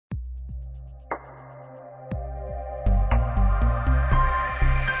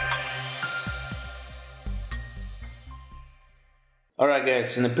Alright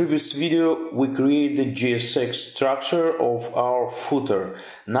guys, in the previous video we created JSX structure of our footer.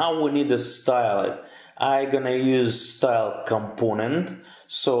 Now we need to style it. I'm gonna use style component.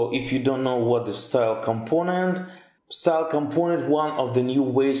 So if you don't know what the style component one of the new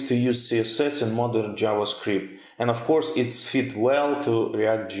ways to use CSS in modern JavaScript. And of course it's fit well to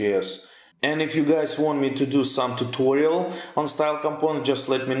React.js. And if you guys want me to do some tutorial on style component, just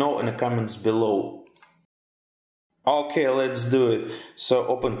let me know in the comments below. Okay, let's do it. So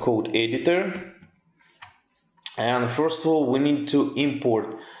open code editor, and first of all we need to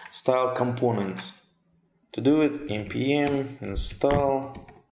import style component. To do it, npm install.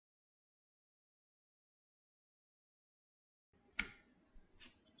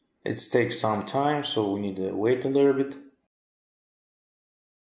 It takes some time, so we need to wait a little bit.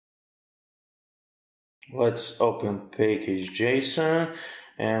 Let's open package.json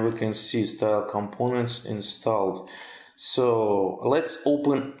and we can see style components installed. So let's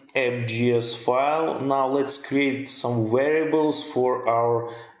open app.js file. Now let's create some variables for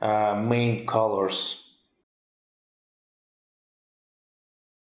our main colors.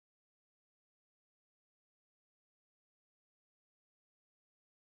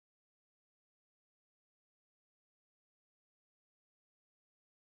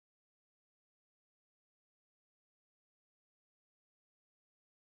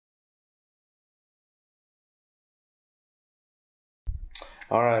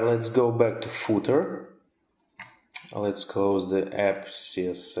 Alright, let's go back to footer. Let's close the app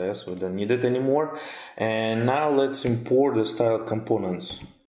CSS, we don't need it anymore. And now let's import the styled components.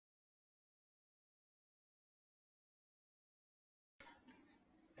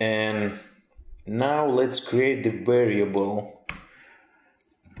 And now let's create the variable.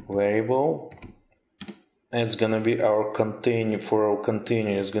 It's gonna be our container. For our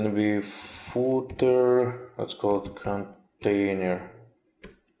container, it's gonna be footer. Let's call it container.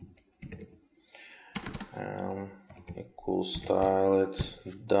 Equal style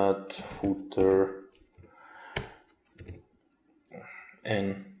it dot footer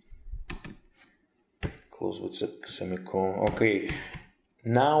and close with a semicolon. Okay,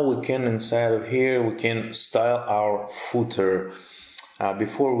 now we can, inside of here we can style our footer.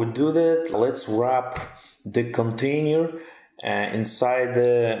 Before we do that, let's wrap the container inside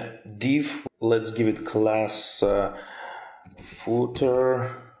the div. Let's give it class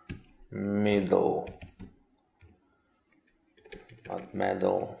footer middle. Not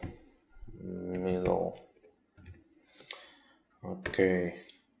middle. Okay,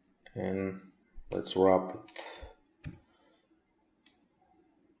 and let's wrap it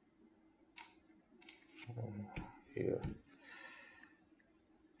here.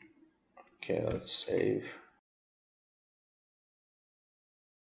 Okay, let's save.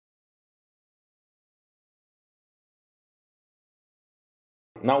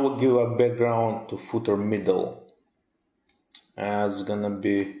 Now we'll give a background to footer middle. It's gonna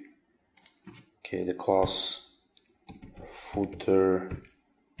be the class footer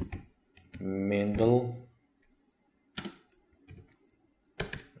middle.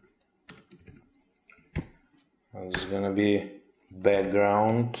 It's gonna be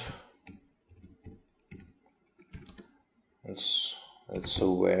background. It's a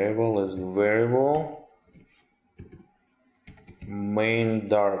variable. It's the variable main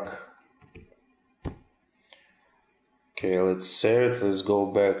dark. Okay, let's save it. Let's go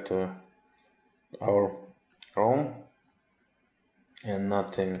back to our Chrome. And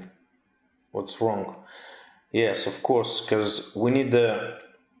nothing. What's wrong? Yes, of course, because we need to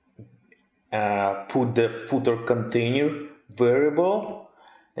put the footer container variable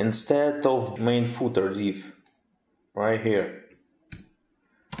instead of main footer div right here.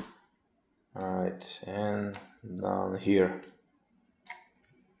 Alright, and down here.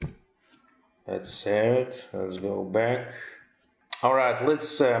 Let's save it. Let's go back. Alright,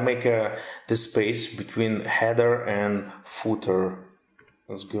 let's make the space between header and footer.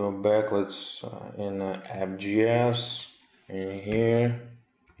 Let's go back. Let's in app.js in here.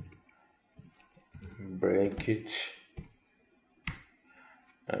 Break it.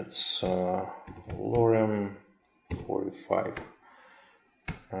 It's lorem 45.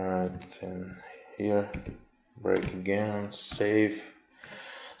 Alright, and here break again, save.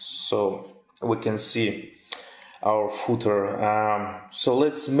 So we can see our footer. So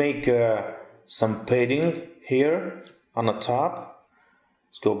let's make some padding here on the top.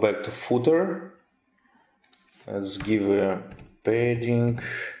 Let's go back to footer. Let's give a padding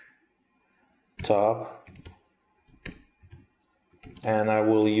top, and I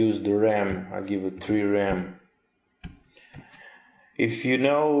will use the rem. I give it 3 rem. If you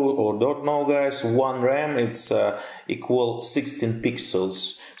know or don't know, guys, 1 rem it's equal 16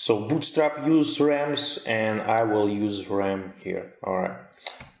 pixels. So Bootstrap use rems and I will use rem here. Alright,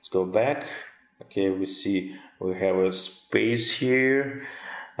 let's go back. Okay, we see we have a space here.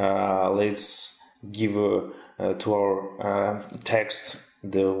 Let's give to our text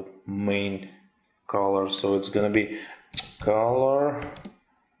the main color. So it's gonna be color,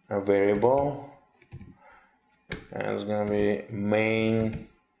 a variable, and it's gonna be main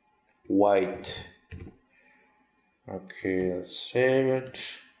white. Okay, let's save it.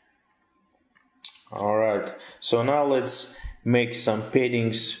 Alright, so now let's make some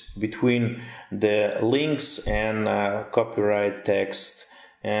paddings between the links and copyright text,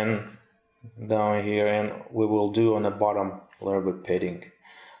 and down here, and we will do on the bottom a little bit padding.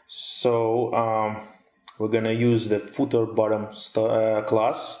 So we're gonna use the footer bottom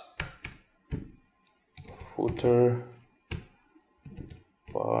class. Footer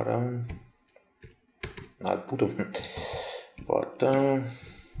bottom, not bottom, bottom,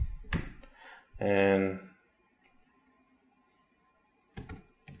 and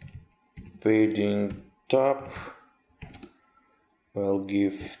padding top. We'll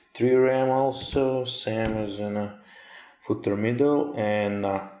give 3 rem also, same as in a footer middle, and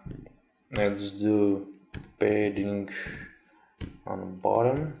let's do padding on the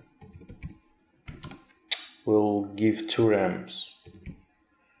bottom. We'll give 2 rems.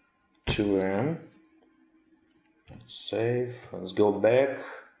 2 rem. Let's save. Let's go back.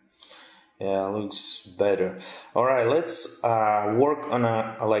 Yeah, looks better. Alright, let's work on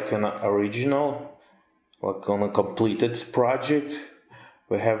an original, like on a completed project.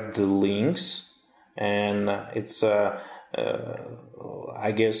 We have the links, and it's I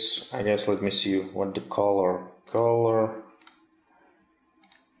guess let me see what the color,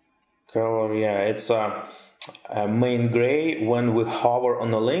 yeah, it's a main gray. When we hover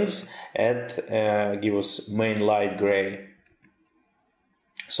on the links, it gives us main light gray.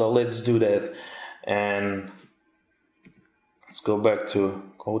 So let's do that, and let's go back to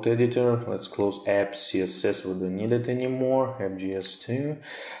code editor. Let's close app CSS. We don't need it anymore. app.js2,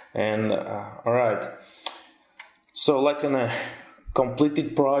 and alright. So like in a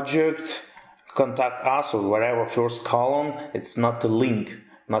completed project, contact us or whatever first column, it's not a link,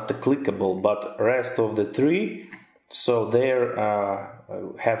 not a clickable, but rest of the 3, so there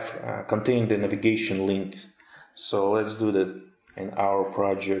have contain the navigation link. So let's do that in our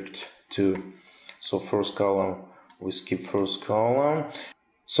project too. So first column, we skip first column.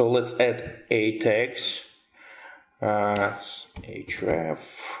 So let's add a tags,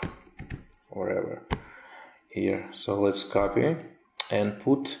 href, whatever here. So let's copy and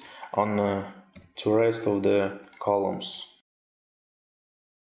put on to rest of the columns.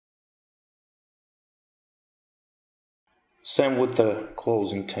 Same with the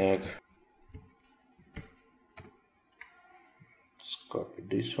closing tag. Let's copy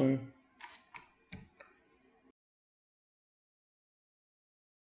this one.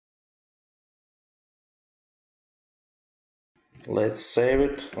 Let's save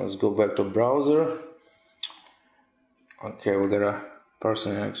it. Let's go back to browser. Okay, we got a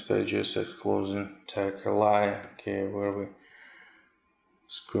person pages closing tag li. Okay, where we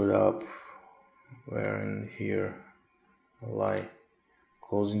screwed up. We're in here. Li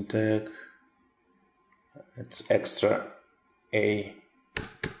closing tag. It's extra a.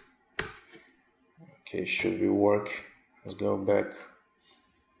 Okay, should be work. Let's go back.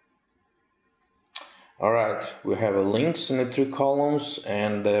 Alright, we have a links in the 3 columns,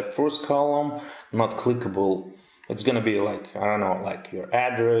 and the first column not clickable. It's gonna be like, I don't know, like your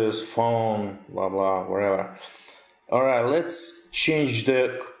address, phone, blah blah, whatever. Alright, let's change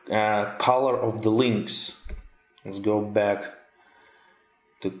the color of the links. Let's go back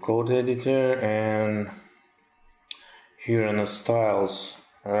to code editor, and here in the styles.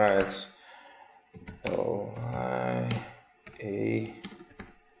 Alright, L-I-A.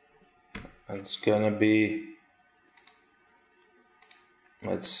 It's gonna be,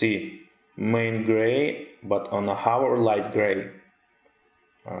 let's see, main gray, but on a hover light gray.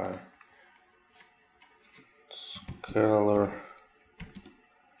 Alright, color,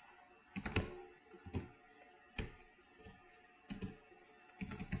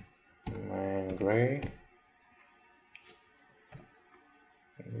 main gray,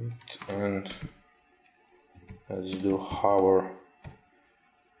 and let's do hover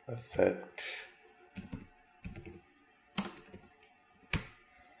effect.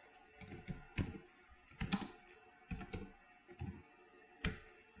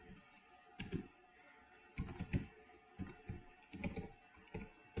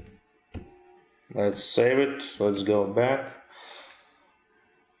 Let's save it. Let's go back.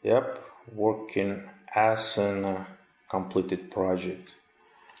 Yep, working as a completed project.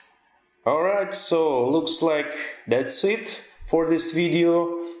 Alright, so looks like that's it for this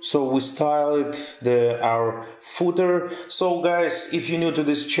video. So we styled our footer. So guys, if you're new to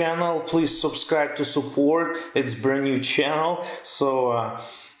this channel, please subscribe to support. It's brand new channel. So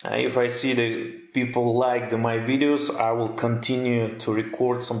if I see the people like my videos, I will continue to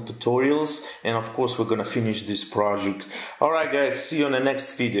record some tutorials, and of course we're gonna finish this project. Alright guys, see you on the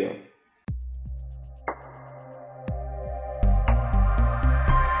next video.